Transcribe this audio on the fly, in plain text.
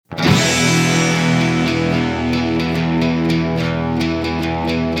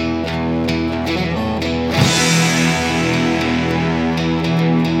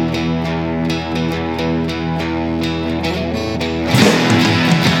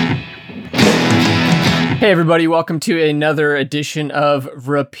Hey, everybody, welcome to another edition of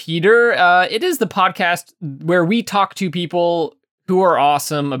Repeater. It is the podcast where we talk to people who are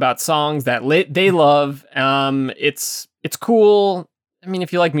awesome about songs that they love. It's cool. I mean,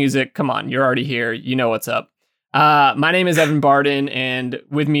 if you like music, come on, you're already here. You know what's up. My name is Evan Barden, and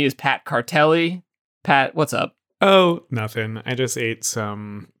with me is Pat Cartelli. Pat, what's up? Oh, nothing. I just ate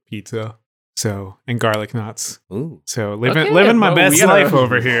some pizza, and garlic knots. Ooh. So living my best life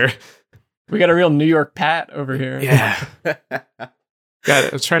over here. We got a real New York Pat over here. Yeah. I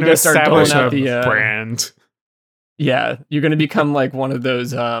was trying to establish a brand. Yeah, you're going to become like one of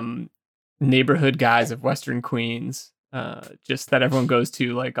those neighborhood guys of Western Queens, just that everyone goes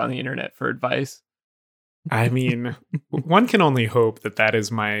to like on the internet for advice. I mean, one can only hope that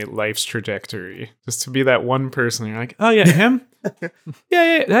is my life's trajectory. Just to be that one person. You're like, oh yeah, him?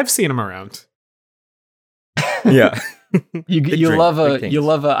 yeah, I've seen him around. Yeah. you love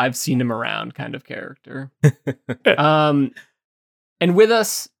a I've seen him around kind of character. And with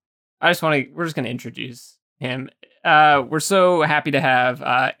us, we're just gonna introduce him. We're so happy to have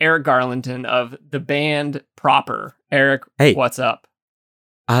Eric Garlington of the band Proper. Eric, hey, what's up?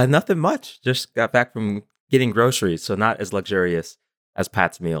 Nothing much. Just got back from getting groceries, so not as luxurious as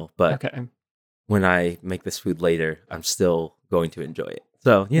Pat's meal, but okay. When I make this food later, I'm still going to enjoy it.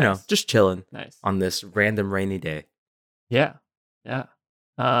 So, you know, just chilling on this random rainy day. Yeah.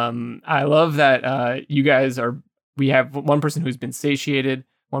 I love that you guys we have one person who's been satiated,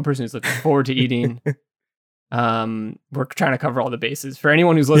 one person who's looking forward to eating. We're trying to cover all the bases. For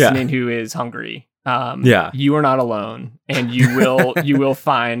anyone who's listening who is hungry, you are not alone, and you will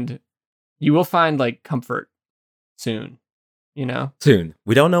find like comfort soon, you know? Soon.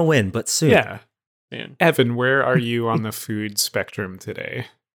 We don't know when, but soon. Yeah. Soon. Evan, where are you on the food spectrum today?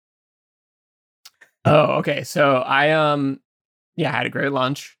 Oh, okay. So I had a great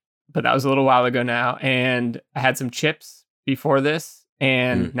lunch, but that was a little while ago now, and I had some chips before this,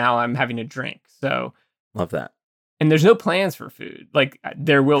 and now I'm having a drink. So love that. And there's no plans for food. Like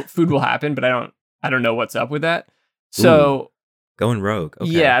food will happen, but I don't know what's up with that. So going rogue.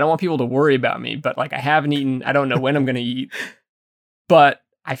 Okay. Yeah, I don't want people to worry about me, but like I haven't eaten. I don't know when I'm going to eat, but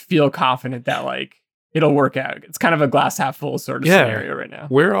I feel confident that like it'll work out. It's kind of a glass half full sort of scenario right now.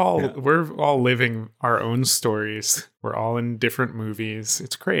 We're all living our own stories. We're all in different movies.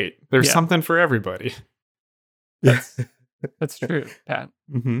 It's great. There's something for everybody. That's true, Pat.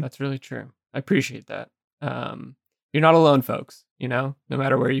 Mm-hmm. That's really true. I appreciate that. You're not alone, folks. You know, no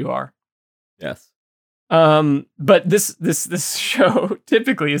matter where you are. Yes. But this show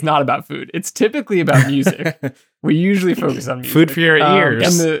typically is not about food. It's typically about music. We usually focus on music. Food for your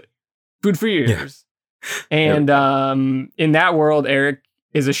ears. And the food for your ears. And in that world, Eric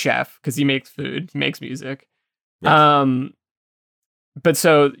is a chef because he makes food, he makes music. Yes. But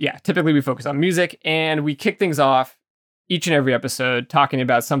so typically we focus on music, and we kick things off each and every episode talking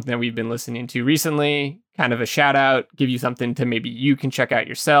about something that we've been listening to recently, kind of a shout out, give you something to maybe you can check out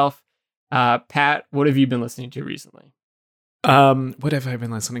yourself. Pat, what have you been listening to recently? What have I been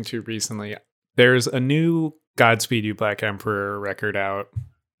listening to recently? There's a new Godspeed You Black Emperor record out,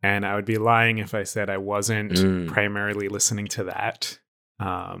 and I would be lying if I said I wasn't primarily listening to that.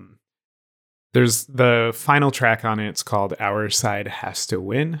 There's the final track on it. It's called Our Side Has to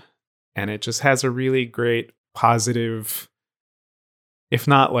Win, and it just has a really great positive, if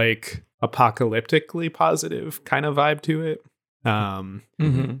not like apocalyptically positive kind of vibe to it.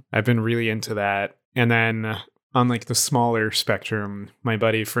 I've been really into that. And then on like the smaller spectrum, my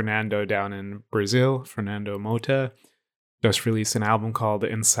buddy Fernando down in Brazil, Fernando Mota, just released an album called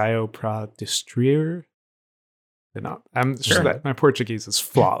Ensaio pra Destruir. My Portuguese is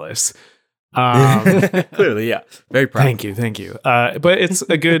flawless. Clearly, yeah. Very proud. Thank you. But it's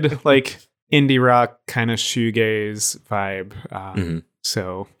a good like indie rock kind of shoegaze vibe.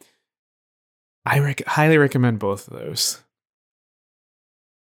 So I highly recommend both of those.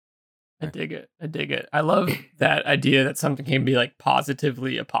 I dig it. I love that idea that something can be like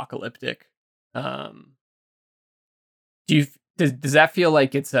positively apocalyptic. Does that feel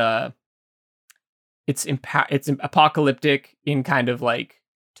like it's apocalyptic in kind of like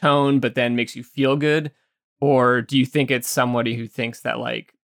tone, but then makes you feel good? Or do you think it's somebody who thinks that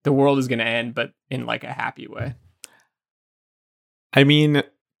like the world is going to end, but in like a happy way? I mean,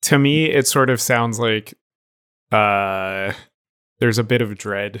 to me, it sort of sounds like there's a bit of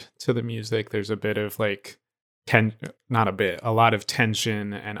dread to the music. There's a bit of like a lot of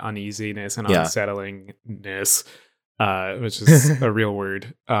tension and uneasiness and unsettlingness, which is a real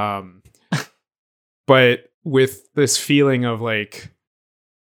word. But with this feeling of like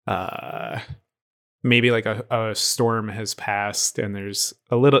maybe like a storm has passed and there's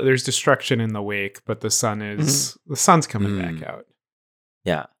destruction in the wake, but the sun's coming back out.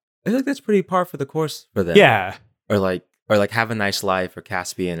 Yeah. I feel like that's pretty par for the course for them. Yeah. Or like Have a Nice Life or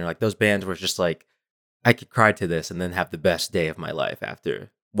Caspian, or like those bands where it's just like, I could cry to this and then have the best day of my life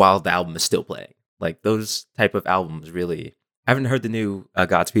after, while the album is still playing. Like those type of albums really. I haven't heard the new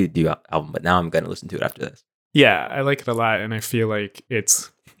Godspeed You album, but now I'm going to listen to it after this. Yeah, I like it a lot, and I feel like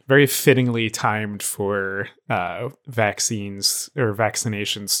it's very fittingly timed for vaccines or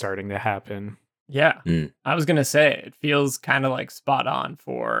vaccinations starting to happen. Yeah, I was gonna say it feels kind of like spot on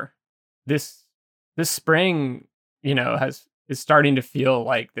for this spring. You know, is starting to feel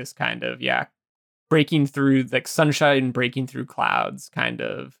like this kind of breaking through, like sunshine breaking through clouds, kind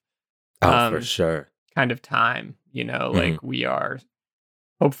of. For sure. Kind of time. You know, like we are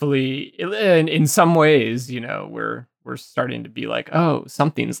hopefully in some ways. You know, we're starting to be like, oh,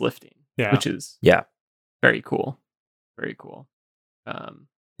 something's lifting. Yeah, which is very cool. Very cool.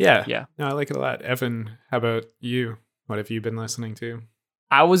 Yeah. No, I like it a lot. Evan, how about you? What have you been listening to?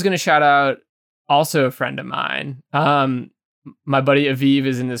 I was going to shout out also a friend of mine. My buddy Aviv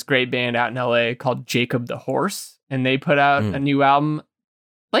is in this great band out in LA called Jacob the Horse. And they put out a new album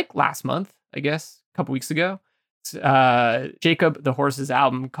like last month, I guess, a couple weeks ago. Jacob the Horse's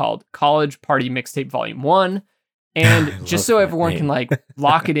album called College Party Mixtape Volume 1. And just so everyone can like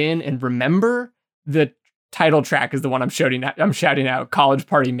lock it in and remember, the title track is the one I'm shouting out, College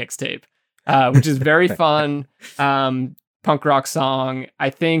Party Mixtape, which is very fun punk rock song. I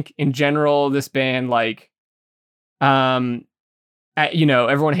think in general, this band, like, you know,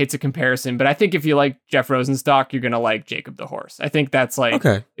 everyone hates a comparison, but I think if you like Jeff Rosenstock, you're going to like Jacob the Horse. I think that's like,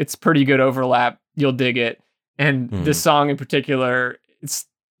 it's pretty good overlap. You'll dig it. And this song in particular, it's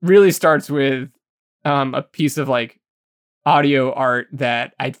really starts with a piece of like audio art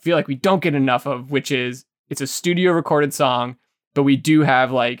that I feel like we don't get enough of, which is it's a studio recorded song, but we do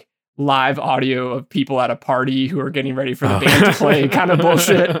have like live audio of people at a party who are getting ready for the band to play kind of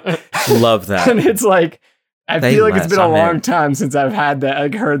bullshit. Love that. And it's like, I feel like it's been a long time since I've had that,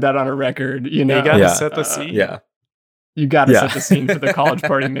 like heard that on a record, you know? You gotta set the scene. You gotta set the scene for the College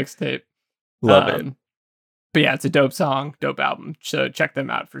Party Mixtape. Love it. But yeah, it's a dope song, dope album. So check them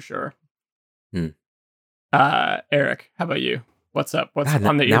out for sure. Eric, how about you? What's up? What's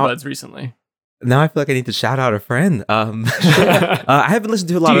on the earbuds recently? Now I feel like I need to shout out a friend. I haven't listened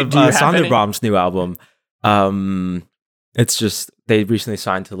to a lot of Sonderbaum's new album. It's just they recently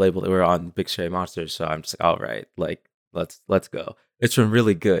signed to the label that we're on, Big Scary Monsters. So I'm just like, all right, like let's go. It's been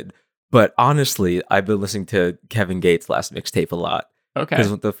really good. But honestly, I've been listening to Kevin Gates' last mixtape a lot. Okay.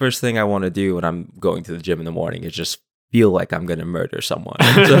 Because the first thing I want to do when I'm going to the gym in the morning is just feel like I'm going to murder someone.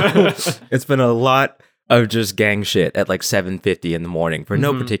 So it's been a lot of just gang shit at like 7:50 in the morning for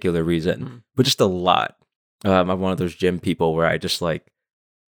no particular reason, but just a lot. I'm one of those gym people where I just like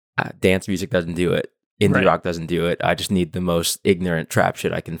dance music doesn't do it. Indie rock doesn't do it. I just need the most ignorant trap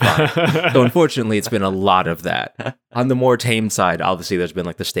shit I can find. So unfortunately, it's been a lot of that. On the more tame side, obviously, there's been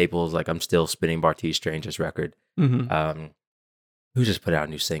like the staples. Like I'm still spinning Bartees Strange's record. Who just put out a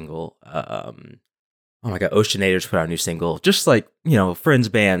new single? Oh my God, Oceanators put out a new single. Just like, you know, friends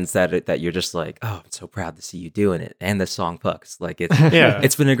bands that you're just like, oh, I'm so proud to see you doing it. And the song Pucks. Like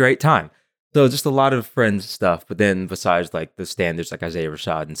it's been a great time. So just a lot of friends stuff. But then besides like the standards like Isaiah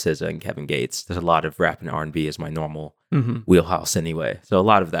Rashad and SZA and Kevin Gates, there's a lot of rap and R&B is my normal wheelhouse anyway. So a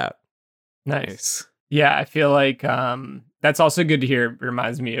lot of that. Nice. Yeah, I feel like that's also good to hear. It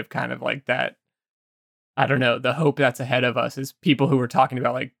reminds me of kind of like that. I don't know, the hope that's ahead of us is people who are talking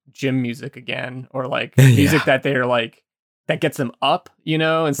about like gym music again, or like music that they're like, that gets them up, you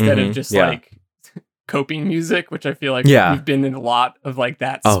know, instead of just like coping music, which I feel like we've been in a lot of like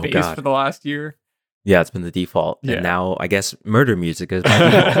that space for the last year. Yeah, it's been the default. And now I guess murder music is my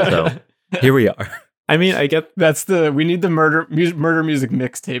default. So here we are. I mean, I get we need the murder music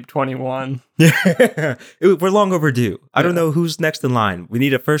mixtape 21. We're long overdue. I don't know who's next in line. We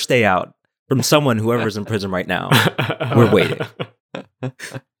need a first day out. From someone, whoever's in prison right now. We're waiting.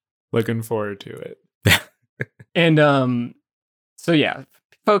 Looking forward to it. And so yeah,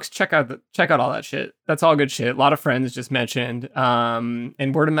 folks, check out all that shit. That's all good shit. A lot of friends just mentioned.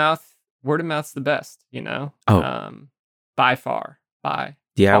 And word of mouth's the best, you know? By far.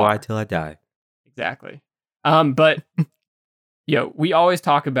 DIY till I die. Exactly. But we always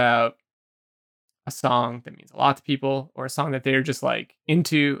talk about a song that means a lot to people, or a song that they're just like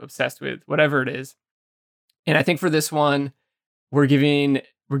into, obsessed with, whatever it is. And I think for this one, we're giving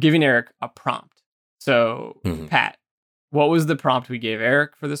Eric a prompt. So Pat, what was the prompt we gave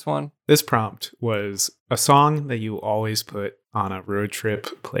Eric for this one? This prompt was a song that you always put on a road trip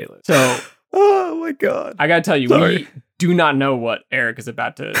playlist. So Oh my god! I gotta tell you, we do not know what Eric is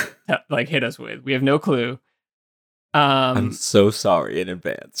about to like hit us with. We have no clue. I'm so sorry in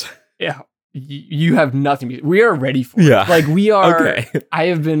advance. Yeah, you have nothing. We are ready for it. Yeah. Like we are. Okay.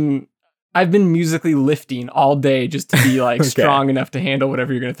 I've been musically lifting all day just to be like strong enough to handle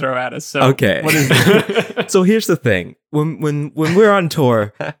whatever you're gonna throw at us. So okay. What is it? So here's the thing: when we're on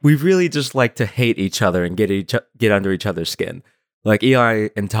tour, we really just like to hate each other and get under each other's skin. Like Eli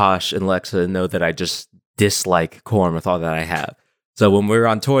and Tosh and Lexa know that I just dislike Korn with all that I have. So when we were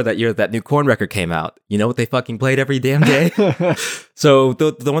on tour that year, that new Korn record came out. You know what they fucking played every damn day? So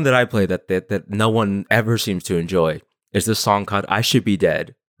the one that I play that no one ever seems to enjoy is this song called "I Should Be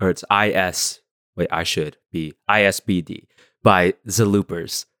Dead," or it's ISBD by The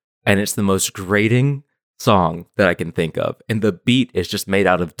Loopers, and it's the most grating song that I can think of, and the beat is just made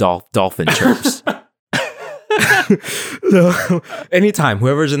out of dolphin chirps. So anytime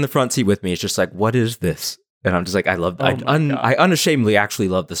whoever's in the front seat with me is just like, what is this? And I'm just like, I unashamedly actually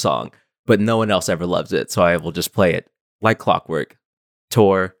love the song, but no one else ever loves it. So I will just play it like clockwork.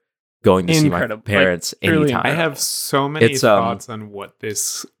 Tour, going to see my parents anytime. I have so many thoughts on what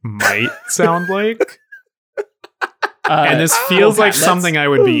this might sound like. And this feels like something I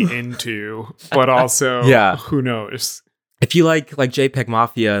would be into, but also, who knows? If you like JPEG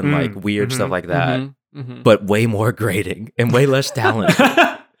Mafia and like weird stuff like that, but way more grating and way less talented,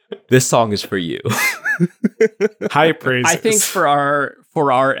 this song is for you. High praise. I think for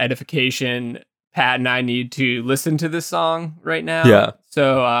our edification, Pat and I need to listen to this song right now. Yeah.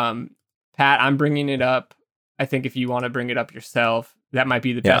 So, Pat, I'm bringing it up. I think if you want to bring it up yourself, that might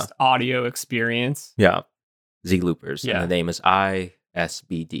be the best audio experience. Yeah. Z Loopers. Yeah. And the name is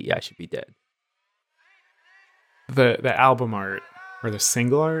ISBD. I Should Be Dead. The album art or the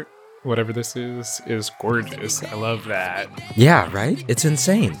single art, whatever this is gorgeous. I love that. Yeah, right? It's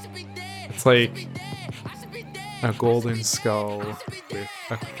insane. It's like a golden skull with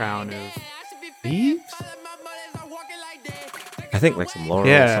a crown of leaves? I think like some laurel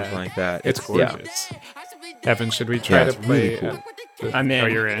or something like that. It's gorgeous. Yeah. Evan, should we try to play? Really cool. I'm in. Oh,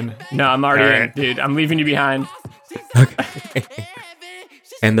 you're in? No, I'm already in, dude. I'm leaving you behind. Okay.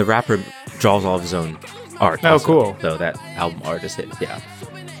 And the rapper draws all of his own art. Oh, cool. So that album art is his, yeah.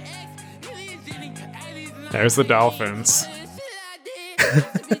 There's the dolphins.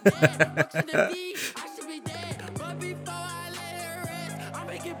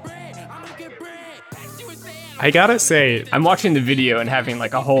 I gotta say, I'm watching the video and having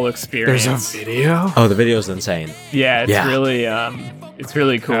like a whole experience. There's a video? Oh, the video's insane. Yeah, it's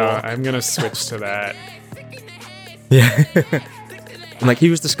really cool. I'm gonna switch to that. Yeah. And like,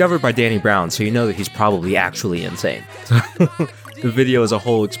 he was discovered by Danny Brown, so you know that he's probably actually insane. The video is a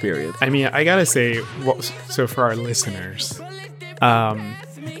whole experience. I mean, I gotta say, so for our listeners,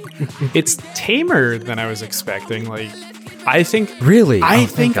 it's tamer than I was expecting. Like, I think really, I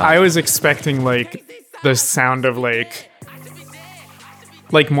think I was expecting like the sound of like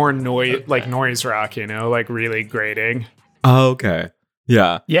more noise, like noise rock, you know, like really grating. Oh, okay.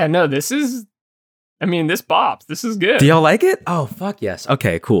 Yeah. Yeah. No, this bops. This is good. Do y'all like it? Oh, fuck yes.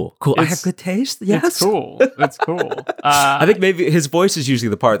 Okay, cool. I have good taste. Yes. It's cool. It's cool. I think maybe his voice is usually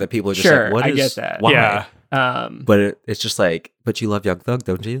the part that people are just like, what is... I get that. Why? Yeah. But it's just like, but you love Young Thug,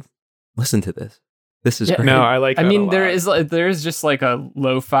 don't you? Listen to this. This is great. No, I like that. I mean, there is just like a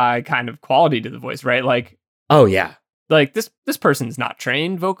lo-fi kind of quality to the voice, right? Like, oh yeah. Like this person's not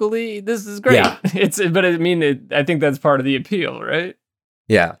trained vocally. This is great. Yeah. I think that's part of the appeal, right?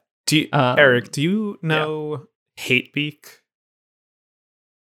 Yeah. Eric, do you know Hatebeak?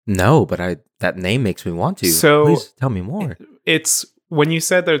 No, but that name makes me want to. So please tell me more. It's when you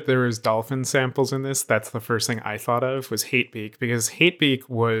said that there was dolphin samples in this, that's the first thing I thought of was Hatebeak, because Hatebeak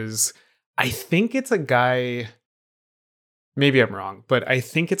was, I think it's a guy, maybe I'm wrong, but I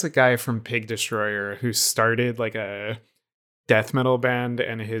think it's a guy from Pig Destroyer who started like a death metal band,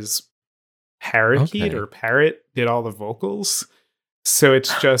 and his parakeet or parrot did all the vocals. So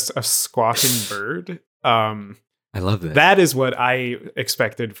it's just a squawking bird. I love this. That is what I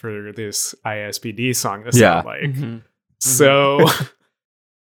expected for this ISBD song to sound like. Mm-hmm. So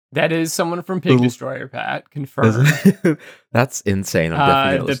that is someone from Pig Destroyer, Pat. Confirmed. That's insane. I'm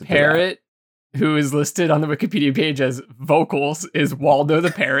definitely the parrot who is listed on the Wikipedia page as vocals is Waldo the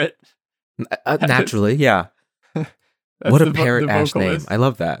parrot. Naturally, yeah. What a parrot-ass name. I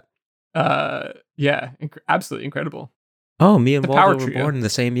love that. Yeah, absolutely incredible. Oh, me and Waldo were born in the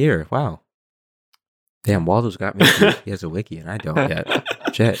same year. Wow. Damn, Waldo's got me. He has a wiki and I don't yet.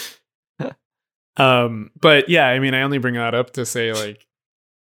 Shit. But yeah, I mean, I only bring that up to say, like,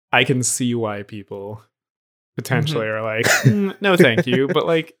 I can see why people potentially are like, no, thank you. But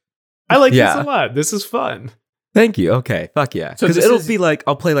like, I like this a lot. This is fun. Thank you. Okay. Fuck yeah. So Because it'll be like,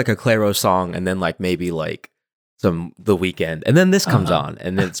 I'll play like a Clairo song and then like maybe like some The Weeknd. And then this comes on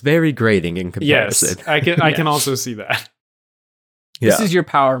and it's very grating in comparison. Yes. I can also see that. This is your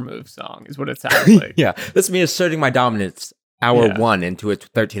power move song, is what it sounds like. Yeah. That's me asserting my dominance hour 1 into a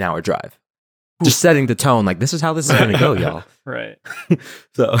 13-hour drive. Just setting the tone, like, this is how this is going to go, y'all. Right.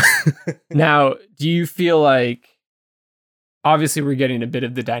 So now, do you feel like, obviously we're getting a bit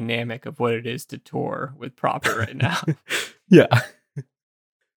of the dynamic of what it is to tour with Proper right now. Yeah.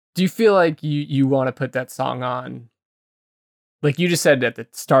 Do you feel like you want to put that song on, like you just said at the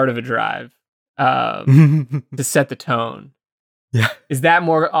start of a drive, to set the tone? Yeah. Is that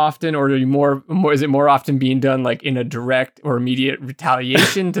more often, or are you more is it more often being done like in a direct or immediate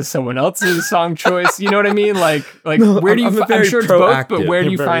retaliation to someone else's song choice? You know what I mean? Like No, where do you? I'm sure it's both, but where do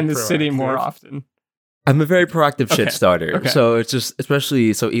you You're find the very city more proactive. often? I'm a very proactive Okay. shit starter. Okay. So it's just,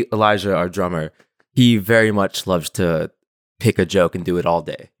 especially, so Elijah, our drummer, he very much loves to pick a joke and do it all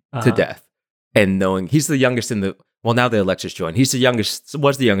day to death. And knowing he's the youngest in the, well, now the Alexis joined. He's the youngest,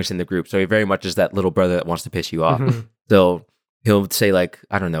 was the youngest in the group. So he very much is that little brother that wants to piss you off. Mhm. So he'll say like,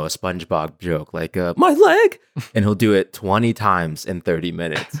 I don't know, a SpongeBob joke, like, my leg. And he'll do it 20 times in 30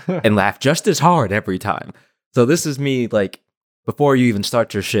 minutes and laugh just as hard every time. So this is me, like, before you even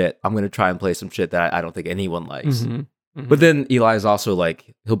start your shit, I'm going to try and play some shit that I don't think anyone likes. Mhm. Mhm. But then Eli is also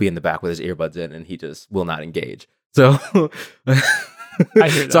like, he'll be in the back with his earbuds in and he just will not engage. So I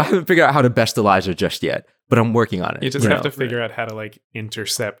hear that. So I haven't figured out how to best Elijah just yet, but I'm working on it. You just have know? to figure out how to like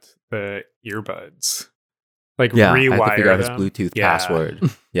intercept the earbuds. Like Yeah, I rewire have to figure out his them. Bluetooth Yeah. password.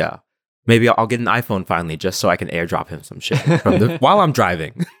 Yeah. Maybe I'll get an iPhone finally just so I can airdrop him some shit from while I'm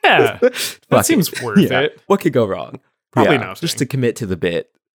driving. Yeah. Fuck That it. seems worth Yeah. it. What could go wrong? Probably Yeah, nothing. just to commit to the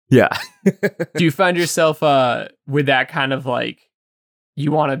bit. Yeah. Do you find yourself with that kind of like, you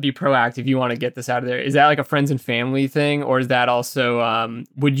want to be proactive, you want to get this out of there? Is that like a friends and family thing, or is that also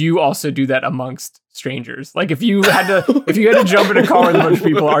would you also do that amongst strangers? Like if you had to jump in a car with a bunch of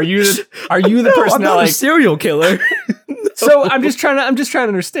people, are you the No, person I'm that not like a serial killer. So I'm just trying to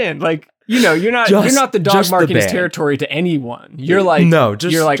understand, like, you know, you're not the dog just the marking his band. territory to anyone. You're like, No,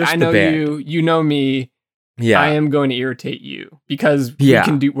 just you're like, just I the know band. you, you know me. Yeah. I am going to irritate you because Yeah.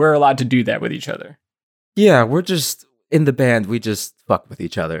 we're allowed to do that with each other. Yeah, we're just in the band, we just fuck with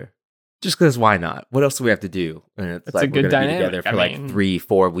each other. Just because why not? What else do we have to do? And it's That's a like we're good gonna be dynamic. together I for like mean-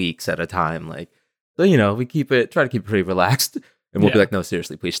 3-4 weeks at a time. Like, so you know, we try to keep it pretty relaxed. And we'll be Yeah. like, no,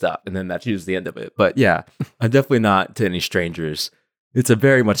 seriously, please stop. And then that's usually the end of it. But yeah, I'm definitely not to any strangers. It's a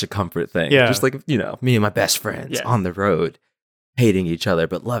very much a comfort thing. Yeah. Just like, you know, me and my best friends Yes. on the road, hating each other,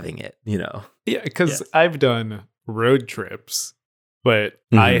 but loving it, you know. Yeah, because Yes. I've done road trips, but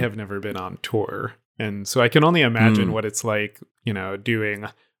I Mhm. have never been on tour. And so I can only imagine Mm. what it's like, you know, doing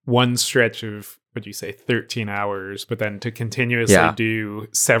one stretch of, what'd you say, 13 hours, but then to continuously Yeah. do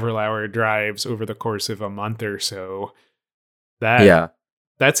several hour drives over the course of a month or so. That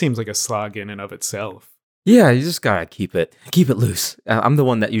seems like a slog in and of itself. Yeah, you just gotta keep it loose. I'm the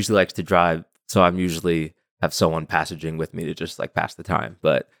one that usually likes to drive, so I'm usually have someone passaging with me to just like pass the time.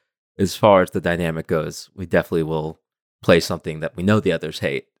 But as far as the dynamic goes, we definitely will play something that we know the others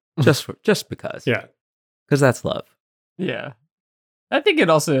hate, just because. Yeah. Because that's love. Yeah. I think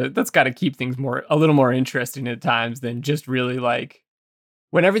that's got to keep things a little more interesting at times than just really like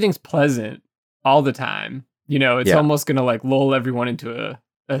when everything's pleasant all the time, you know, it's Yeah. almost going to like lull everyone into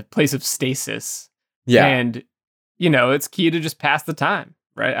a place of stasis. Yeah, And, you know, it's key to just pass the time,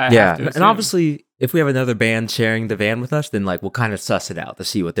 right? I yeah, have to and assume. obviously, if we have another band sharing the van with us, then like we'll kind of suss it out to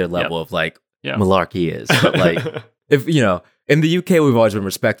see what their level of like Yeah. malarkey is. But like, if you know, in the UK, we've always been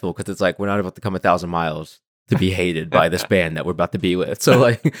respectful because it's like we're not about to come 1,000 miles to be hated by this band that we're about to be with. So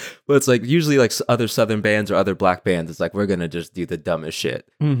like, but it's like usually like other Southern bands or other Black bands, it's like we're gonna just do the dumbest shit.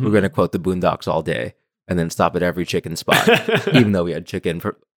 Mhm. We're gonna quote the Boondocks all day and then stop at every chicken spot, even though we had chicken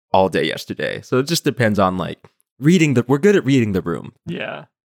for all day yesterday. So it just depends on like we're good at reading the room. Yeah.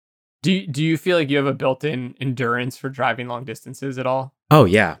 Do you feel like you have a built-in endurance for driving long distances at all? Oh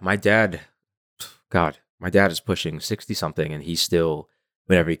yeah, my dad is pushing 60 something and he's still,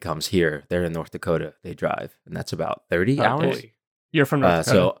 whenever he comes here, they're in North Dakota, they drive, and that's about 30 Oh, hours. boy. You're from North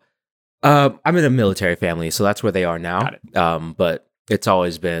Dakota. So I'm in a military family, so that's where they are now. Got it. But it's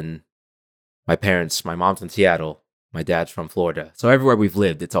always been my mom's from Seattle, my dad's from Florida. So everywhere we've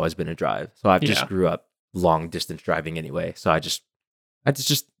lived, it's always been a drive. So I've just Yeah. grew up long distance driving anyway. So it's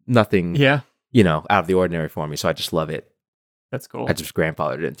just nothing, Yeah, you know, out of the ordinary for me. So I just love it. that's cool. I just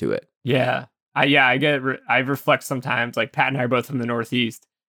grandfathered into it. Yeah. I reflect sometimes, like Pat and I are both from the Northeast.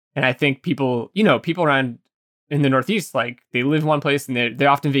 And I think people around in the Northeast, like they live one place and they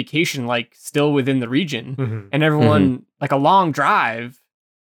often vacation like still within the region, Mm-hmm. and everyone like a long drive.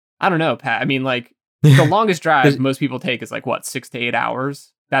 I don't know, Pat. I mean, like the longest drive most people take is like what 6 to 8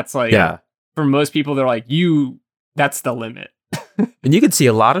 hours. That's like for most people, they're like that's the limit. And you can see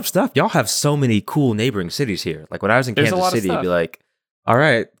a lot of stuff. Y'all have so many cool neighboring cities here. Like when I was in Kansas City, you'd be like, all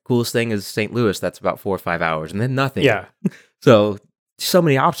right, coolest thing is St. Louis. That's about 4 or 5 hours, and then nothing. Yeah. So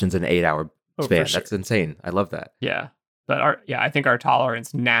many options in an 8 hour span. Sure. That's insane. I love that. Yeah. But I think our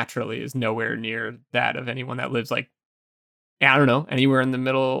tolerance naturally is nowhere near that of anyone that lives like, I don't know, anywhere in the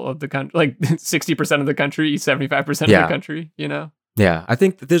middle of the country, like 60% of the country, 75% of the country, you know? Yeah, I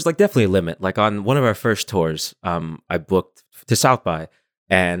think there's like definitely a limit. Like on one of our first tours, I booked to South by,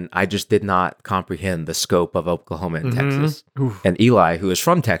 and I just did not comprehend the scope of Oklahoma and Texas. Oof. And Eli, who is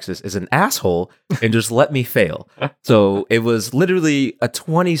from Texas, is an asshole and just let me fail. So it was literally a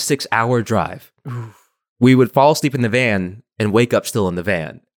 26-hour drive. Oof. We would fall asleep in the van and wake up still in the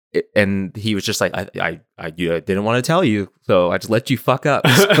van. And he was just like, I didn't want to tell you, so I just let you fuck up.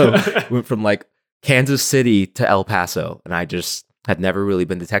 So went from like Kansas City to El Paso, and I just had never really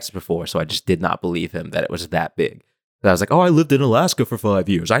been to Texas before, so I just did not believe him that it was that big. And I was like, oh, I lived in Alaska for 5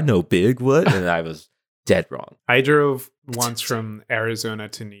 years. I know big, what? And I was dead wrong. I drove once from Arizona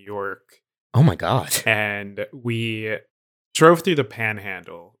to New York. Oh my God. And we drove through the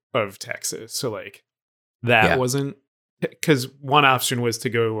panhandle of Texas. So like that wasn't, because one option was to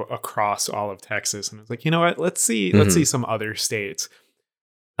go across all of Texas. And I was like, you know what? Let's see some other states.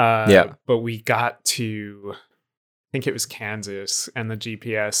 But we got to, I think it was Kansas, and the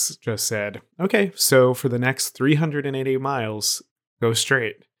GPS just said, okay, so for the next 380 miles, go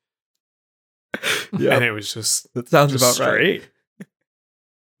straight. Yeah. And it was just, that sounds just about straight. Right.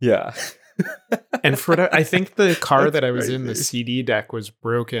 Yeah. And I think the car that I was in, the CD deck was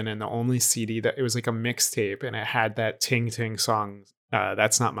broken, and the only CD that it was like a mixtape, and it had that Ting Ting song,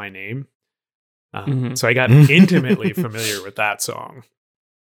 That's Not My Name. So I got intimately familiar with that song.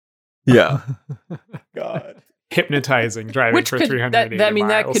 Yeah. God. Hypnotizing, driving for 380 I mean,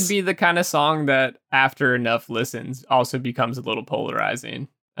 miles. that could be the kind of song that after enough listens also becomes a little polarizing.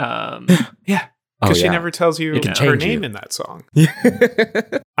 Yeah. Because she never tells you her name in that song.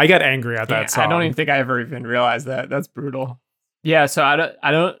 I got angry at that song. I don't even think I ever even realized that. That's brutal. Yeah, so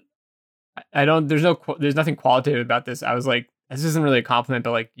I don't. There's nothing qualitative about this. I was like, this isn't really a compliment,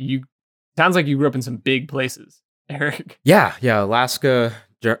 but like sounds like you grew up in some big places, Eric. Yeah, Alaska,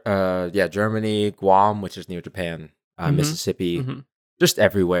 Germany, Guam, which is near Japan, Mississippi, just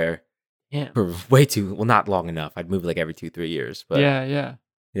everywhere. Yeah, for not long enough. I'd move like every 2-3 years, but yeah,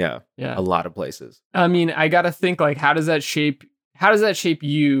 a lot of places. I mean, I gotta think like, how does that shape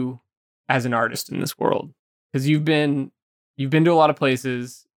you as an artist in this world? Because you've been to a lot of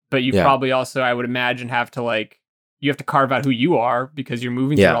places, but you probably also, I would imagine, have to carve out who you are because you're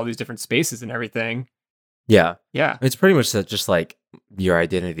moving through all these different spaces and everything. Yeah. Yeah. It's pretty much just like your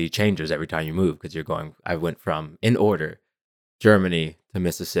identity changes every time you move because I went from, in order, Germany to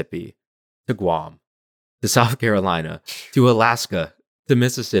Mississippi to Guam to South Carolina to Alaska to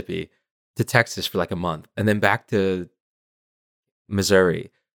Mississippi to Texas for like a month and then back to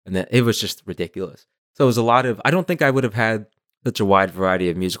Missouri. And then it was just ridiculous. So it was a lot of, I don't think I would have had such a wide variety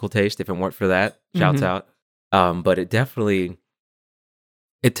of musical taste if it weren't for that. Shouts out. But it definitely,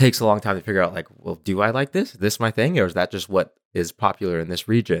 it takes a long time to figure out like, well, do I like this? Is this my thing? Or is that just what is popular in this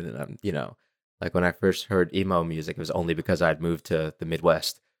region? And I'm, like when I first heard emo music, it was only because I'd moved to the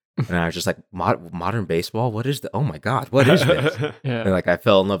Midwest. And I was just like, modern baseball? What is oh my God, what is this? And like I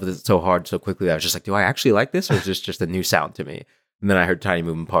fell in love with it so hard, so quickly that I was just like, do I actually like this? Or is this just a new sound to me? And then I heard Tiny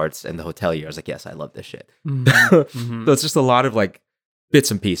Moving Parts and the Hotelier. I was like, yes, I love this shit. So it's just a lot of like bits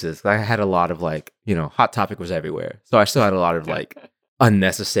and pieces. I had a lot of like, Hot Topic was everywhere. So I still had a lot of like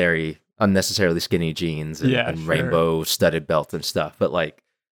unnecessarily skinny jeans and rainbow studded belts and stuff. But like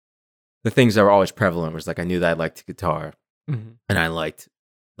the things that were always prevalent was like, I knew that I liked guitar and I liked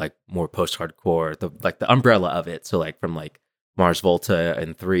like more post-hardcore, the umbrella of it. So like from like Mars Volta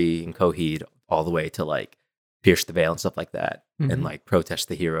and 3 and Coheed all the way to like Pierce the Veil and stuff like that. And like Protest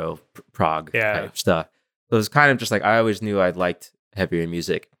the Hero, prog type stuff. So it was kind of just like, I always knew I liked heavier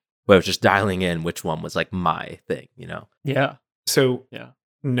music, but I was just dialing in which one was like my thing, Yeah. So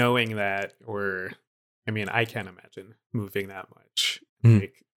knowing that, I can't imagine moving that much.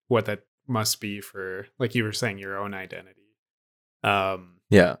 Like what that must be for, like you were saying, your own identity.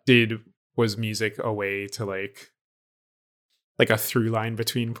 Was music a way to like a through line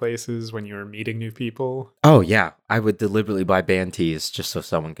between places when you were meeting new people? Oh yeah, I would deliberately buy band tees just so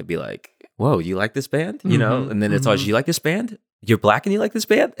someone could be like, "Whoa, you like this band?" And then it's always, "You like this band? you're black and you like this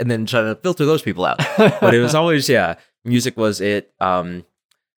band? And then try to filter those people out. But it was always, music was it.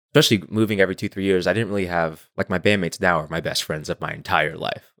 Especially moving every 2-3 years, I didn't really have, like, my bandmates now are my best friends of my entire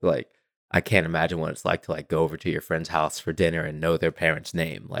life. Like, I can't imagine what it's like to, like, go over to your friend's house for dinner and know their parents'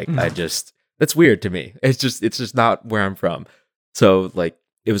 name. Like, that's weird to me. It's just not where I'm from. So, like,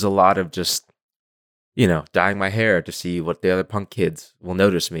 it was a lot of just, dyeing my hair to see what the other punk kids will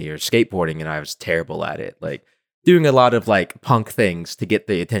notice me, or skateboarding, and I was terrible at it. Like, doing a lot of, like, punk things to get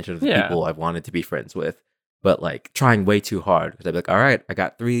the attention of the people I wanted to be friends with. But, like, trying way too hard, because I'd be like, all right, I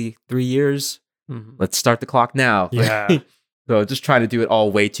got three years. Let's start the clock now. Yeah. So just trying to do it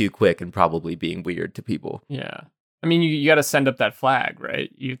all way too quick and probably being weird to people. Yeah. I mean, you got to send up that flag, right?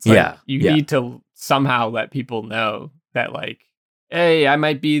 It's like, you need to somehow let people know that, like, hey, I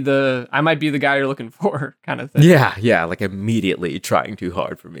might be the guy you're looking for, kind of thing. Yeah, like immediately trying too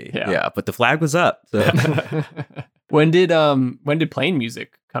hard for me. Yeah, but the flag was up. So. When did playing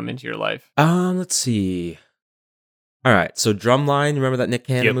music come into your life? Let's see. All right, so Drumline, remember that Nick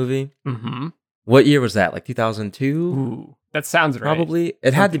Cannon movie? Mm-hmm. What year was that? Like 2002? Ooh, that sounds right. Probably.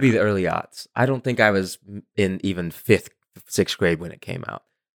 It had to be the early aughts. I don't think I was in even 5th, 6th grade when it came out.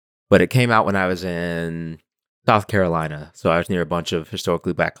 But it came out when I was in South Carolina. So I was near a bunch of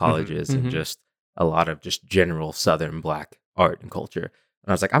historically black colleges and just a lot of just general Southern black art and culture. And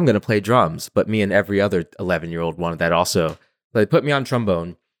I was like, I'm going to play drums. But me and every other 11-year-old wanted that also. So they put me on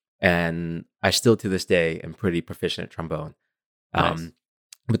trombone. And I still, to this day, am pretty proficient at trombone. Nice.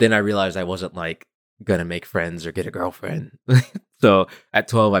 But then I realized I wasn't, like, going to make friends or get a girlfriend. So at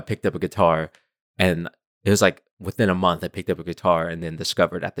 12, I picked up a guitar. And it was, like, within a month, I picked up a guitar and then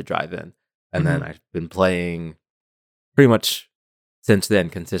discovered at the drive-in. And then I've been playing pretty much since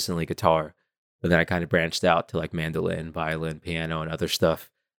then consistently guitar. But then I kind of branched out to, like, mandolin, violin, piano, and other stuff.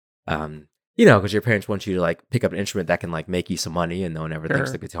 Because your parents want you to, like, pick up an instrument that can, like, make you some money, and no one ever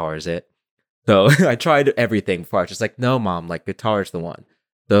thinks the guitar is it. So I tried everything before. I was just like, no, Mom, like, guitar is the one.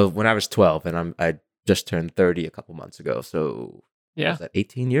 So when I was 12, and I just turned 30 a couple months ago. So was that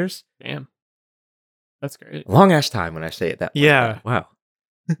 18 years? Damn. That's great. Long ass time when I say it that way. Yeah. Wow.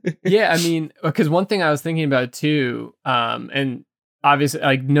 Yeah, I mean, because one thing I was thinking about too, and obviously,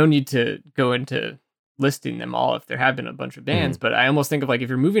 like, no need to go into listing them all if there have been a bunch of bands, but I almost think of, like, if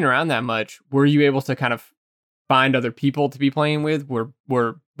you're moving around that much, were you able to kind of find other people to be playing with?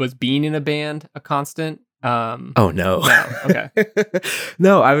 Was being in a band a constant? Oh no. Okay.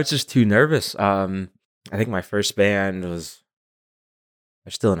 No, I was just too nervous. I think my first band was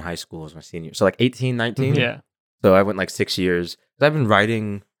still in high school, was my senior. So like 18, 19. Yeah. So I went like 6 years. I've been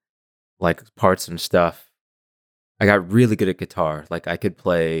writing like parts and stuff. I got really good at guitar. Like I could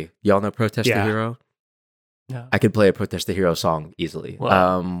play, y'all know Protest the Hero? No. I could play a Protest the Hero song easily.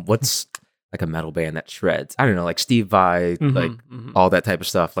 Wow. What's like a metal band that shreds? I don't know, like Steve Vai, all that type of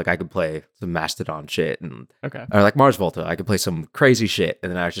stuff. Like I could play some Mastodon shit or like Mars Volta. I could play some crazy shit.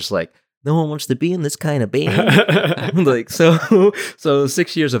 And then I was just like, no one wants to be in this kind of band. Like, so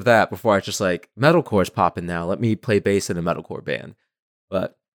 6 years of that before I was just like, metalcore's popping now. Let me play bass in a metalcore band.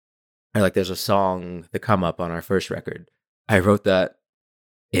 But there's a song, The Come Up, on our first record. I wrote that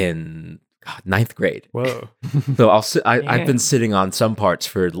in 9th grade. Whoa. So I've been sitting on some parts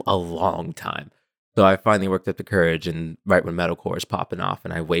for a long time. So I finally worked up the courage, and right when metalcore is popping off,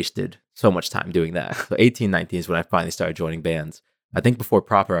 and I wasted so much time doing that. So 18, 19 is when I finally started joining bands. I think before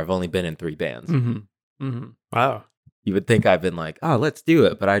Proper, I've only been in 3 bands. Wow. You would think I've been like, oh, let's do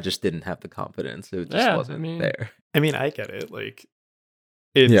it. But I just didn't have the confidence. It just wasn't there. I mean, I get it. Like,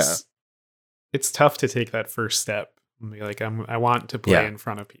 it's tough to take that first step and be like, I want to play in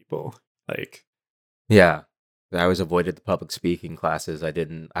front of people. Like, yeah. I always avoided the public speaking classes. I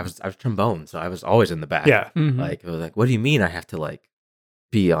was trombone, so I was always in the back. Yeah. Like, it was like, what do you mean I have to like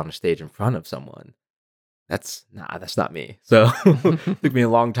be on a stage in front of someone? That's not me. So it took me a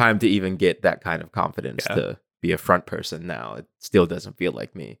long time to even get that kind of confidence to be a front person now. It still doesn't feel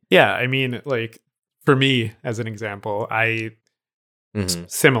like me. Yeah. I mean, like, for me, as an example,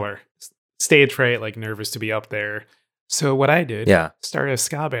 similar stage fright, like nervous to be up there. So what I did, started a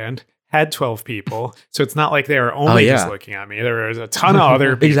ska band, had 12 people. So it's not like they were only just looking at me. There was a ton of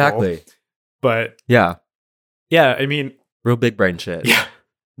other people. Exactly. But yeah, I mean, real big brain shit. Yeah.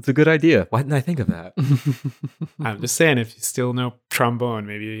 It's a good idea. Why didn't I think of that? I'm just saying, if you still know trombone,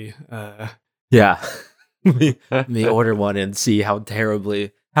 maybe. Me order one and see how can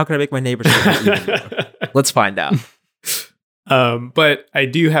I make my neighbors even more? Let's find out. But I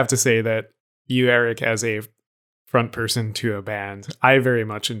do have to say that you, Eric, as a front person to a band, I very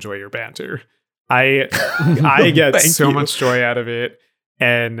much enjoy your banter. I get so much joy out of it.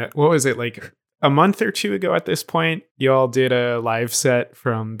 And what was it like? a month or two ago at this point, you all did a live set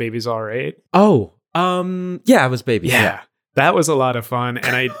from Baby's All Right. Oh, yeah, I was Baby. Yeah. That was a lot of fun.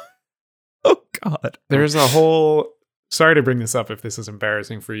 And oh God. There's a whole, sorry to bring this up if this is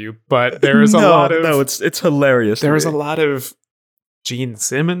embarrassing for you, but there is a lot of. No, it's hilarious. There was a lot of Gene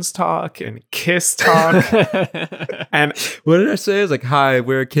Simmons talk and Kiss talk. And what did I say? It was like, hi,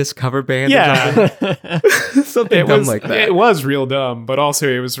 we're a Kiss cover band. Yeah. Something dumb like that. It was real dumb, but also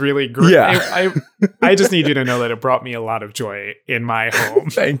it was really great. Yeah. I just need you to know that it brought me a lot of joy in my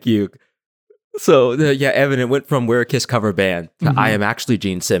home. Thank you. So, Evan, it went from we're a Kiss cover band to I am actually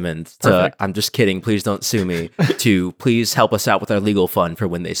Gene Simmons to Perfect. I'm just kidding, please don't sue me to please help us out with our legal fund for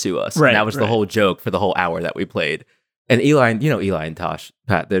when they sue us. Right, and that was the whole joke for the whole hour that we played. And Eli, Eli and Tosh,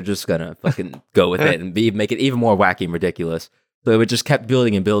 Pat, they're just going to fucking go with it and make it even more wacky and ridiculous. So it just kept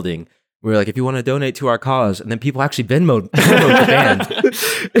building and building. We were like, if you want to donate to our cause, and then people actually Venmo'd the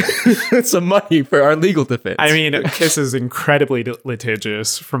band some money for our legal defense. I mean, Kiss is incredibly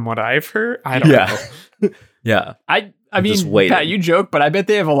litigious from what I've heard. I don't know. Yeah. I mean, Pat, you joke, but I bet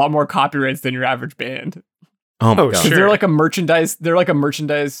they have a lot more copyrights than your average band. Oh my God. Sure. They're like a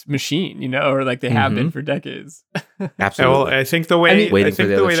merchandise machine, or like they have been for decades. Absolutely. Well, I think the way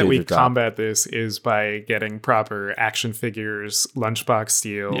that we drop. combat this is by getting proper action figures, lunchbox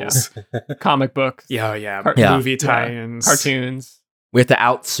steals, comic books, movie tie-ins, cartoons. We have to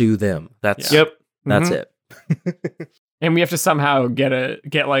outsue them. That's Yep. That's it. And we have to somehow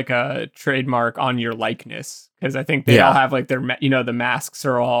get like a trademark on your likeness, because I think they all have like their the masks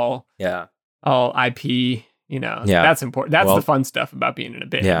are all IP. That's important. That's the fun stuff about being in a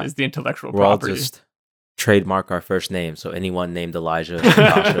band is the intellectual property. We'll all just trademark our first name. So anyone named Elijah,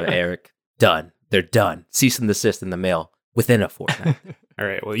 Natasha, Eric, done. They're done. Cease and desist in the mail within a fortnight. All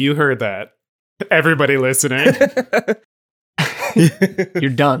right. Well, you heard that. Everybody listening. You're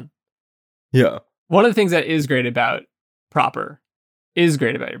done. Yeah. One of the things that is great about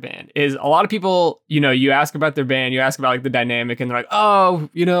your band is a lot of people, you ask about their band, you ask about like the dynamic, and they're like, oh,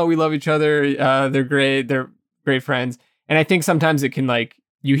 we love each other. They're great. They're great friends. And I think sometimes it can like,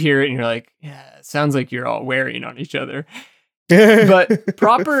 you hear it and you're like, yeah, it sounds like you're all wearing on each other. But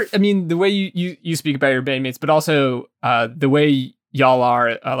Proper, I mean, the way you speak about your bandmates, but also the way y'all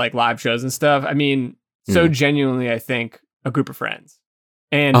are like live shows and stuff. I mean, so genuinely, I think a group of friends.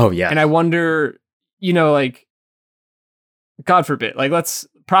 And and I wonder, like, God forbid, like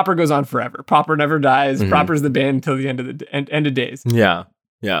Proper goes on forever. Proper never dies. Proper's the band until the end of days. Yeah.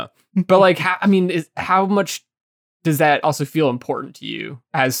 Yeah. But like, how much does that also feel important to you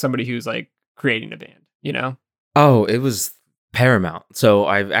as somebody who's like creating a band, Oh, it was paramount. So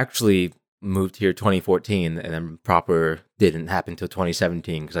I've actually moved here 2014, and then Proper didn't happen until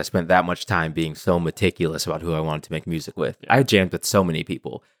 2017 because I spent that much time being so meticulous about who I wanted to make music with. Yeah. I jammed with so many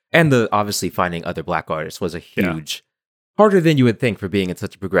people, and obviously finding other Black artists was a huge, harder than you would think for being in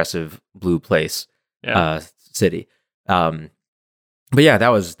such a progressive blue place, city. But yeah, that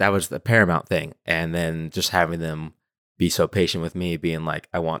was the paramount thing. And then just having them be so patient with me, being like,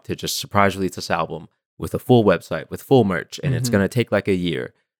 I want to just surprise release this album with a full website, with full merch, and it's going to take like a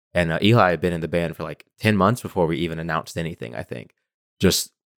year. And Eli had been in the band for like 10 months before we even announced anything, I think,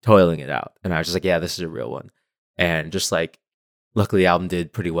 just toiling it out. And I was just like, yeah, this is a real one. And just like, luckily the album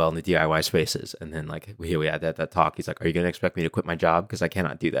did pretty well in the DIY spaces. And then like, here we had that talk. He's like, are you going to expect me to quit my job? Because I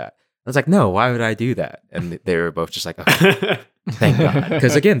cannot do that. I was like, no, why would I do that? And they were both just like, okay, thank God.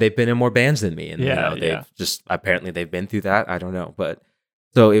 Because again, they've been in more bands than me. And they've just, apparently they've been through that. I don't know. But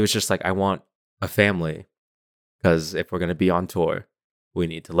so it was just like, I want a family, because if we're going to be on tour, we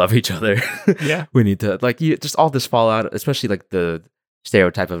need to love each other. Yeah. We need to just all this fallout, especially like the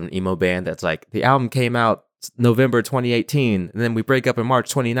stereotype of an emo band that's like, the album came out November 2018 and then we break up in March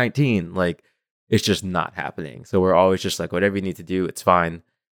 2019. Like, it's just not happening. So we're always just like, whatever you need to do, it's fine.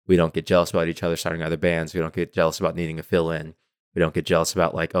 We don't get jealous about each other starting other bands. We don't get jealous about needing a fill-in. We don't get jealous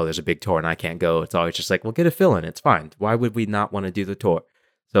about like, oh, there's a big tour and I can't go. It's always just like, well, get a fill-in. It's fine. Why would we not want to do the tour?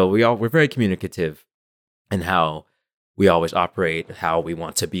 So we're very communicative in how we always operate, how we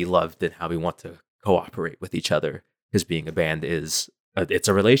want to be loved, and how we want to cooperate with each other. Because being a band it's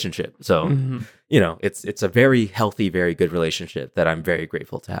a relationship. So, it's a very healthy, very good relationship that I'm very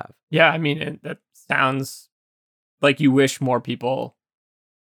grateful to have. Yeah, I mean, that sounds like you wish more people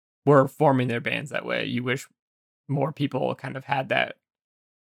were forming their bands that way. You wish more people kind of had that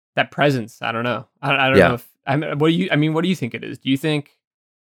presence. I don't know. I don't know if what do you think it is? Do you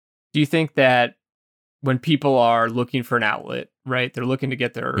think that when people are looking for an outlet, right, they're looking to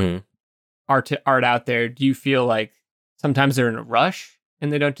get their art out there, do you feel like sometimes they're in a rush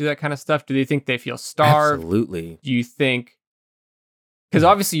and they don't do that kind of stuff? Do they think they feel starved? Absolutely. Do you think, because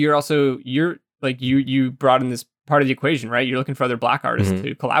obviously you're like you brought in this part of the equation, right? You're looking for other Black artists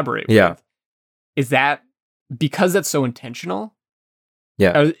to collaborate with. Is that because that's so intentional?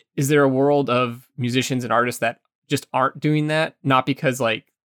 Yeah. Is there a world of musicians and artists that just aren't doing that? Not because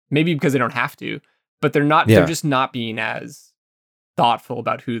like, maybe because they don't have to, but they're just not being as thoughtful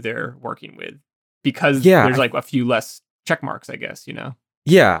about who they're working with because there's like a few less check marks, I guess, you know?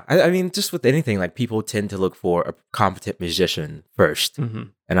 Yeah. I mean, just with anything, like people tend to look for a competent musician first. Mm-hmm.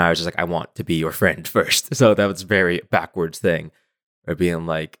 And I was just like, I want to be your friend first. So that was a very backwards thing. Or being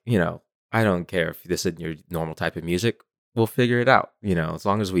like, you know, I don't care if this isn't your normal type of music. We'll figure it out, you know, as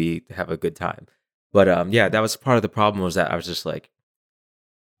long as we have a good time. But yeah, that was part of the problem, was that I was just like,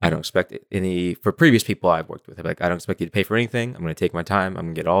 I don't expect for previous people I've worked with, I'm like, I don't expect you to pay for anything. I'm going to take my time. I'm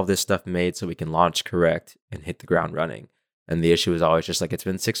going to get all of this stuff made so we can launch correct and hit the ground running. And the issue is always just like, it's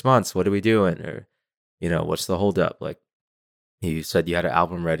been 6 months. What are we doing? Or, you know, what's the holdup? Like, you said you had an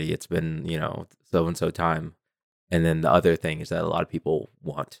album ready. It's been, you know, so-and-so time. And then the other thing is that a lot of people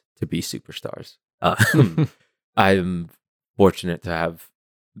want to be superstars. I'm fortunate to have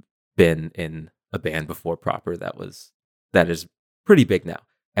been in a band before Proper that is pretty big now.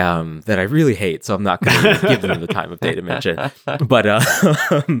 That I really hate, so I'm not going to give them the time of day to mention. But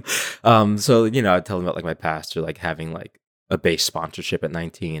so you know, I tell them about like my past, or like having like a bass sponsorship at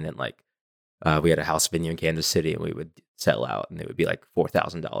 19, and like we had a house venue in Kansas City, and we would sell out, and it would be like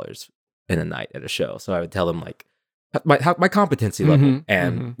 $4,000 in a night at a show. So I would tell them like my competency level,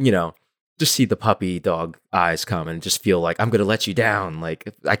 and you know, just see the puppy dog eyes come and just feel like I'm going to let you down.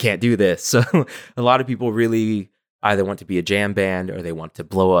 Like, I can't do this. So a lot of people really either want to be a jam band or they want to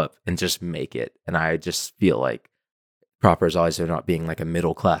blow up and just make it. And I just feel like Proper is always not being like a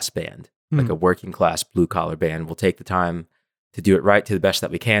middle class band, like a working class blue collar band. We'll take the time to do it right to the best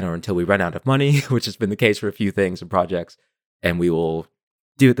that we can, or until we run out of money, which has been the case for a few things and projects. And we will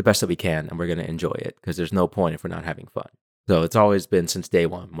do it the best that we can, and we're going to enjoy it, because there's no point if we're not having fun. So it's always been, since day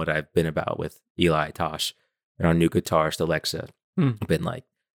one, what I've been about with Eli, Tosh, and our new guitarist, Alexa. I've been like,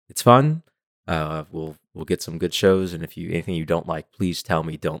 it's fun. We'll get some good shows, and if anything you don't like, please tell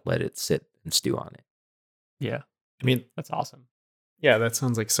me. Don't let it sit and stew on it. Yeah. I mean, that's awesome. Yeah, that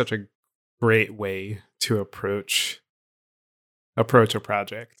sounds like such a great way to approach a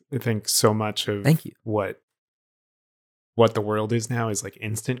project. I think so much of what the world is now is like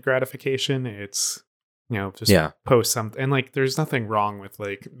instant gratification. It's, you know, just post something, and like there's nothing wrong with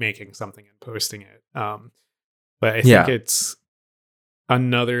like making something and posting it. But I think it's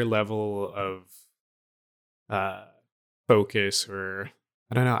another level of focus, or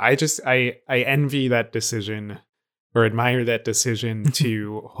I don't know. I envy that decision, or admire that decision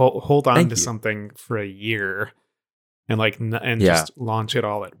to hold on to something for a year and just launch it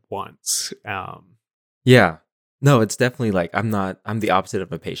all at once. No, it's definitely like, I'm the opposite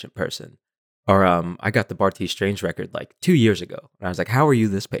of a patient person. Or I got the Bartees Strange record like 2 years ago, and I was like, how are you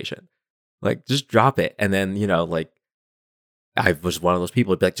this patient? Like, just drop it. And then, you know, like, I was one of those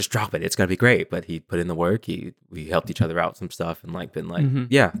people who'd be like, just drop it, it's gonna be great. But he put in the work. We helped each other out some stuff, and like been like,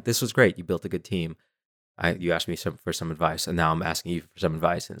 yeah, this was great. You built a good team. You asked me for some advice, and now I'm asking you for some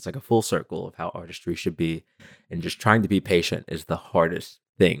advice, and it's like a full circle of how artistry should be. And just trying to be patient is the hardest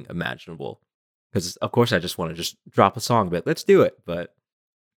thing imaginable. Because of course I just want to just drop a song, but let's do it. But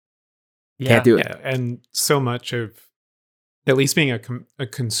can't do it. Yeah. And so much of, at least being a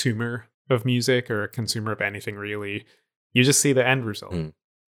consumer of music, or a consumer of anything really, you just see the end result.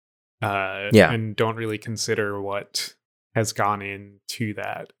 And don't really consider what has gone into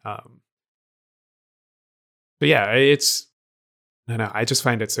that. But yeah, I don't know, I just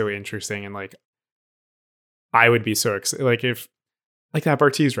find it so interesting. And like, I would be so excited, like if, like that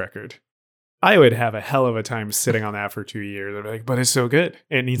Bartees record, I would have a hell of a time sitting on that for 2 years. I'd be like, but it's so good.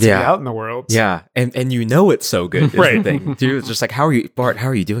 It needs to be out in the world. Yeah. And you know it's so good. Right. The thing, dude. It's just like, how are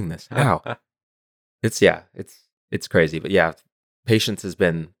you doing this? How? It's crazy. But yeah, patience has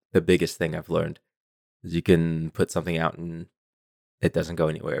been the biggest thing I've learned. Is you can put something out and it doesn't go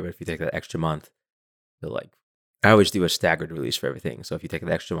anywhere. But if you take that extra month to like, I always do a staggered release for everything. So if you take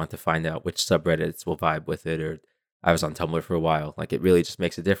the extra month to find out which subreddits will vibe with it, or I was on Tumblr for a while, like it really just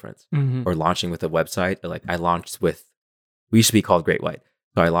makes a difference. Or launching with a website, like I launched with, we used to be called Great White.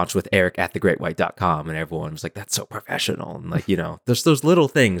 So I launched with eric@thegreatwhite.com, and everyone was like, that's so professional. And like, you know, there's those little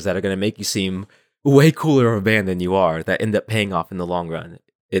things that are going to make you seem way cooler of a band than you are that end up paying off in the long run.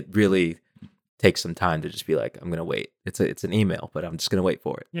 It really takes some time to just be like, I'm going to wait. It's an email, but I'm just going to wait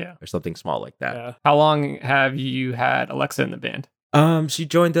for it. Yeah. Or something small like that. Yeah. How long have you had Alexa in the band? She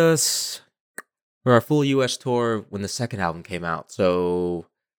joined us for our full US tour when the second album came out. So,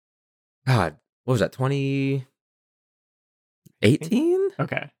 God, what was that, 2018?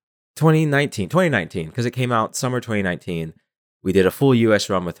 Okay. 2019, because it came out summer 2019. We did a full US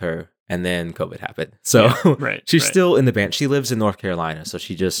run with her, and then COVID happened. So she's still in the band. She lives in North Carolina, so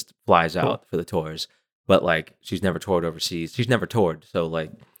she just flies out for the tours. But like, she's never toured overseas. She's never toured. So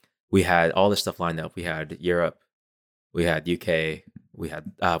like, we had all this stuff lined up. We had Europe, we had UK, we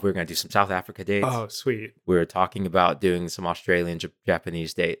were going to do some South Africa dates. Oh, sweet. We were talking about doing some Australian,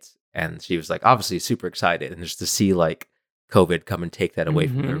 Japanese dates, and she was like, obviously super excited. And just to see like COVID come and take that away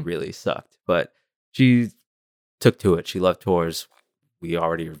from her really sucked. But she took to it. She loved tours. We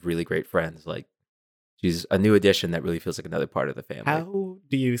already are really great friends. Like, she's a new addition that really feels like another part of the family. How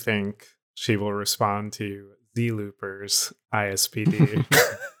do you think she will respond to Z Looper's ISPD?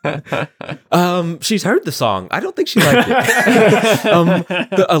 She's heard the song. I don't think she liked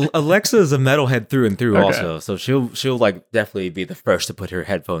it. Alexa is a metalhead through and through also. So she'll like definitely be the first to put her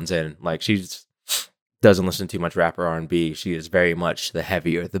headphones in. Like, she's doesn't listen to much rap or R&B. She is very much the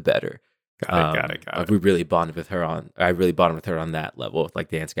heavier the better. Got it. We really bonded with her on. I really bonded with her on that level, with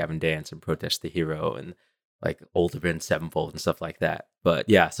like Dance Gavin Dance and Protest the Hero and like Older Avenged Sevenfold and stuff like that. But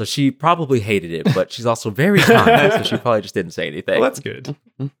yeah, so she probably hated it, but she's also very kind, so she probably just didn't say anything. Well, that's good.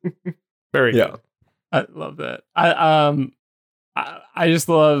 Very good. I love that. I just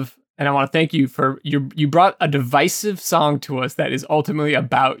love, and I want to thank you for you brought a divisive song to us that is ultimately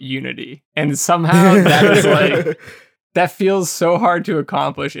about unity, and somehow that is like. That feels so hard to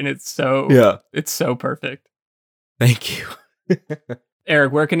accomplish, and it's so perfect. Thank you.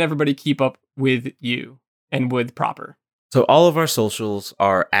 Eric, where can everybody keep up with you and with Proper? So all of our socials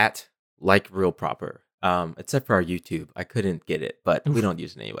are at Like Real Proper, except for our YouTube. I couldn't get it, but we don't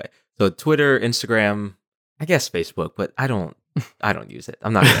use it anyway. So Twitter, Instagram, I guess Facebook, but I don't use it.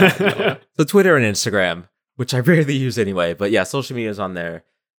 I'm not gonna So Twitter and Instagram, which I rarely use anyway, but yeah, social media is on there.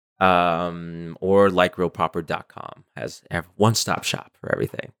 Or likerealproper.com has a one-stop shop for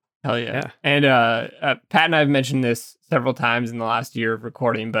everything. Hell yeah. And Pat and I have mentioned this several times in the last year of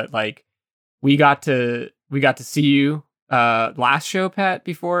recording, but like we got to see you last show, Pat,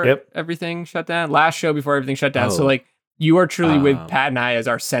 before everything shut down. Last show before everything shut down. So like you are truly with Pat and I as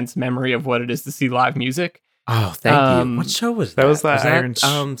our sense memory of what it is to see live music. Oh, thank you. What show was that? That was that Iron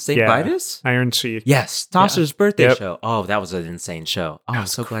St. Vitus? Iron Sheik. Yes, Tasha's birthday show. Oh, that was an insane show. Oh, I'm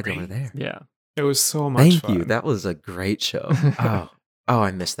so glad you were there. Yeah. It was so much fun. Thank you. That was a great show. Oh,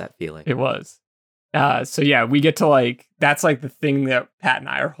 I missed that feeling. It was. So yeah, we get to like, that's like the thing that Pat and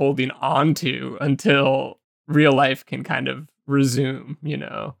I are holding on to until real life can kind of resume, you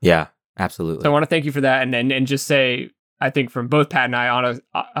know? Yeah, absolutely. So I want to thank you for that. And just say, I think from both Pat and I,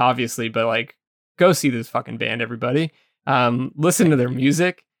 obviously, but like, go see this fucking band, everybody. Listen to their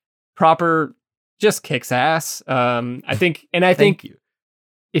music. Proper just kicks ass. I think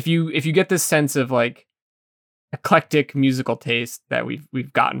if you get this sense of like eclectic musical taste that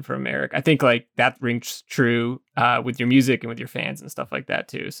we've gotten from Eric, I think like that rings true with your music and with your fans and stuff like that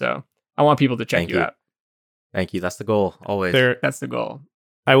too. So I want people to check you out. Thank you. That's the goal. Always. That's the goal.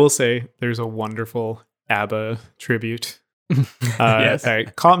 I will say there's a wonderful ABBA tribute. Yes.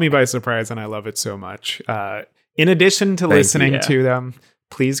 Caught me by surprise, and I love it so much. In addition to listening to them,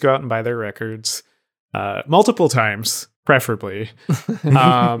 please go out and buy their records multiple times, preferably.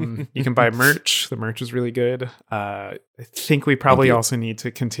 You can buy merch. The merch is really good. I think we probably also need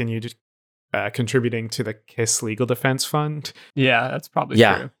to continue contributing to the KISS Legal Defense Fund. Yeah, that's probably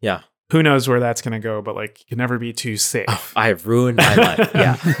true. Yeah. Who knows where that's going to go, but like, you can never be too safe. Oh, I have ruined my life.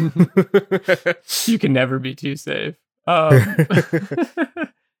 Yeah. You can never be too safe.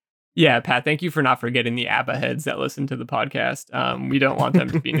 Yeah, Pat, thank you for not forgetting the ABBA heads that listen to the podcast. We don't want them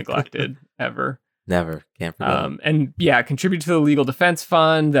to be neglected ever. Never. Can't forget. And yeah, contribute to the Legal Defense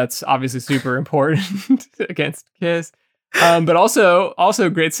Fund. That's obviously super important against KISS. But also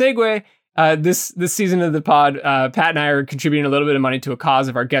great segue. This season of the pod, Pat and I are contributing a little bit of money to a cause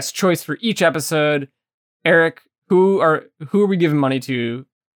of our guest choice for each episode. Eric, who are we giving money to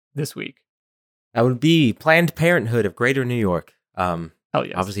this week? That would be Planned Parenthood of Greater New York. Hell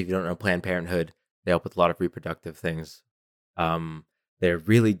yes. Obviously, if you don't know Planned Parenthood, they help with a lot of reproductive things. They're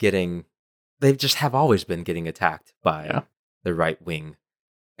really they just have always been getting attacked by the right wing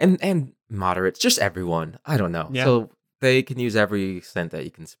and moderates, just everyone. I don't know. Yeah. So they can use every cent that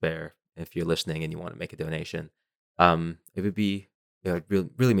you can spare if you're listening and you want to make a donation. It would be, it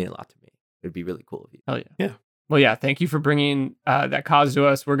would really mean a lot to me. It would be really cool of you. Hell yeah. Yeah. Well, yeah, thank you for bringing that cause to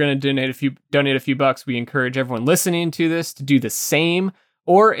us. We're going to donate a few bucks. We encourage everyone listening to this to do the same.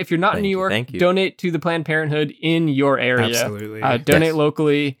 Or if you're not in New York, donate to the Planned Parenthood in your area. Absolutely. Donate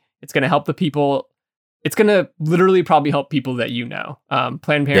locally. It's going to help the people. It's going to literally probably help people that you know.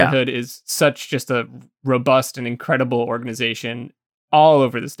 Planned Parenthood is such just a robust and incredible organization. all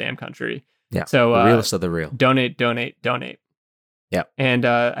over this damn country. Yeah. So the realest of the real. Donate. Yeah. And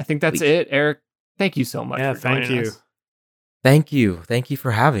I think that's it. Eric, thank you so much for joining us. Thank you. Thank you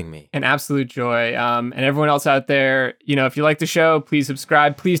for having me. An absolute joy. And everyone else out there, if you like the show, please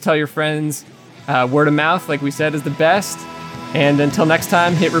subscribe. Please tell your friends. Word of mouth, like we said, is the best. And until next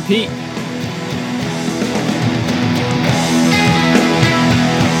time, hit repeat.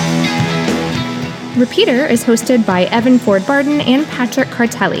 Repeater is hosted by Evan Ford Barden and Patrick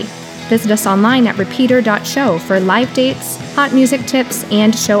Cartelli. Visit us online at repeater.show for live dates, hot music tips,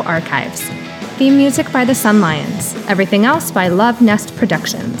 and show archives. Theme music by the Sun Lions. Everything else by Love Nest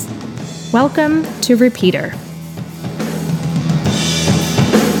Productions. Welcome to Repeater.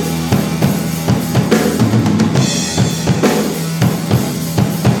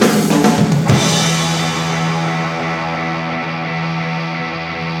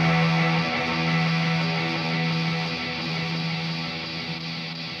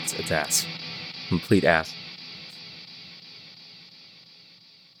 It's ass. Complete ass.